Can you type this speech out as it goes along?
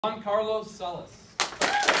Juan Carlos Salas.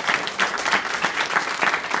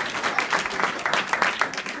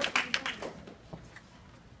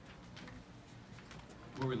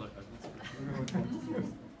 Where we look?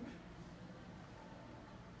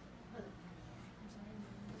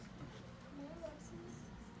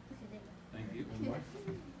 Thank you.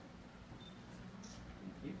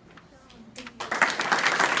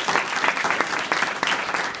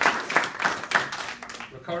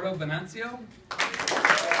 Ricardo Venancio.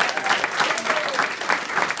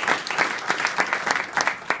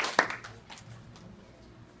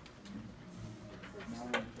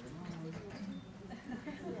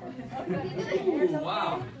 Ooh,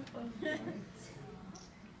 wow. We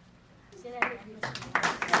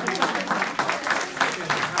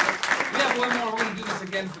have one more. We're going to do this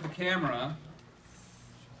again for the camera.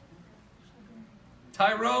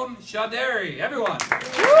 Tyrone Shaderi, everyone.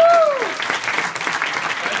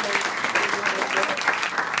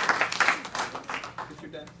 What's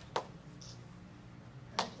your dad?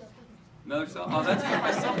 Another cell? Oh, that's for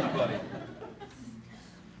my son, buddy.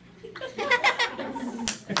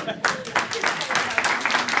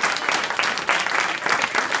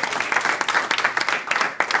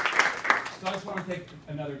 So I just want to take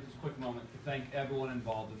another just quick moment to thank everyone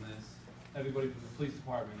involved in this. Everybody from the police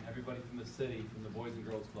department, everybody from the city, from the Boys and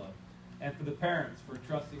Girls Club, and for the parents for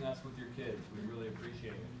trusting us with your kids. We really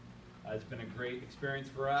appreciate it. It's been a great experience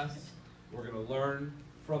for us. We're going to learn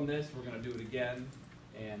from this. We're going to do it again.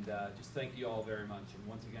 And just thank you all very much. And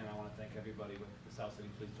once again, I want to thank everybody with the South City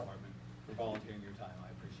Police Department for volunteering your time. I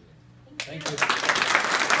appreciate it. Thank you.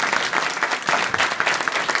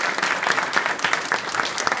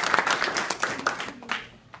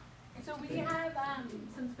 So we have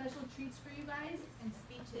some special treats for you guys and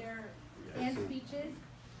speeches.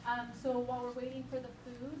 So while we're waiting for the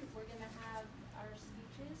food, we're going to have our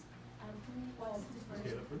speeches.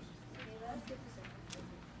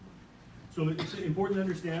 So it's important to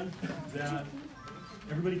understand that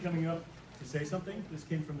everybody coming up to say something, this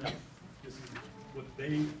came from them. This is what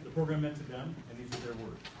the program meant to them, and these are their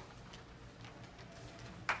words.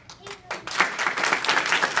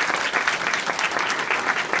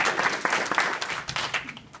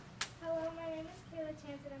 Hello, my name is Kayla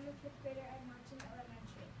Chance, and I'm a 5th grader at Martin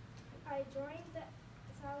Elementary. I joined the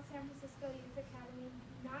South San Francisco Youth Academy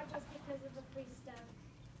not just because of the free stuff,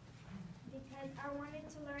 because I wanted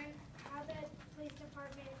to learn how the police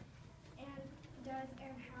department does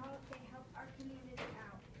and how they help our community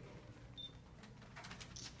out.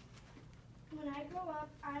 When I grow up,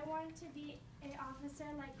 I want to be an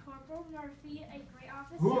officer like Corporal Murphy, a great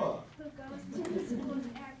officer who goes to the schools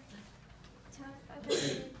and tells other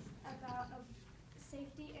kids about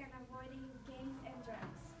safety and avoiding gangs and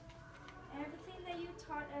drugs. Everything that you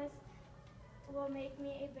taught us will make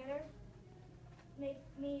me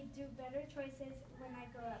do better choices when I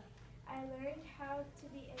grow up. I learned how to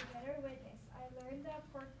be a better witness. I learned the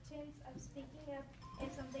importance of speaking up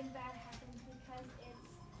if something bad happens because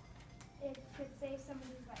it could save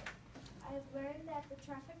somebody's life. I've learned that the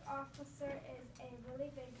traffic officer is a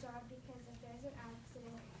really big job because if there's an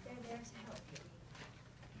accident, they're there to help you.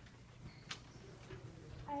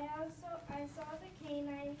 I saw the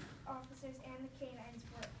canine officers and the canines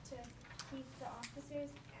work to keep the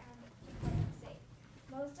officers and the public safe.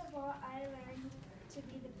 Most of all, I learned to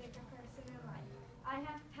be the bigger person in life. I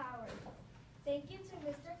have power. Thank you to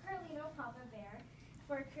Mr. Carlino Papa Bear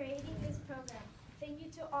for creating this program. Thank you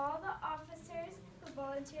to all the officers who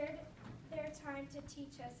volunteered their time to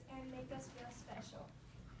teach us and make us feel special.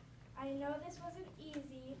 I know this wasn't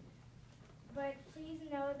easy, but please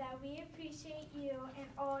know that we appreciate you and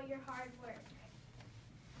all your hard work.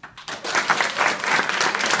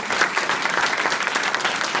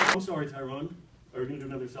 I'm sorry, Tyrone. Are we going to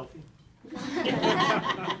do another selfie?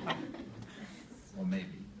 Well,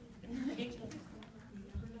 maybe.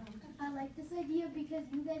 I like this idea because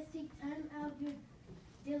you guys take time out of your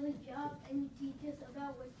daily job and you teach us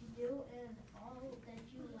about what you do and all that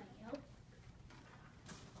you help.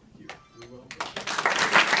 Thank you. You're welcome.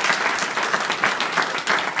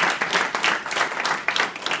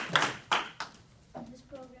 This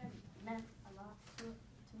program meant a lot to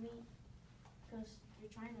me because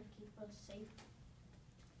you're trying to keep us safe.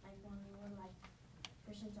 Like when we were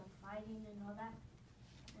persons on fighting and all that,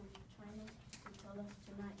 and trying to tell us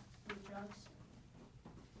to not do drugs.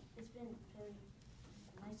 It's been very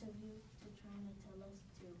nice of you to trying to tell us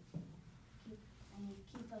to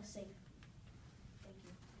keep us safe.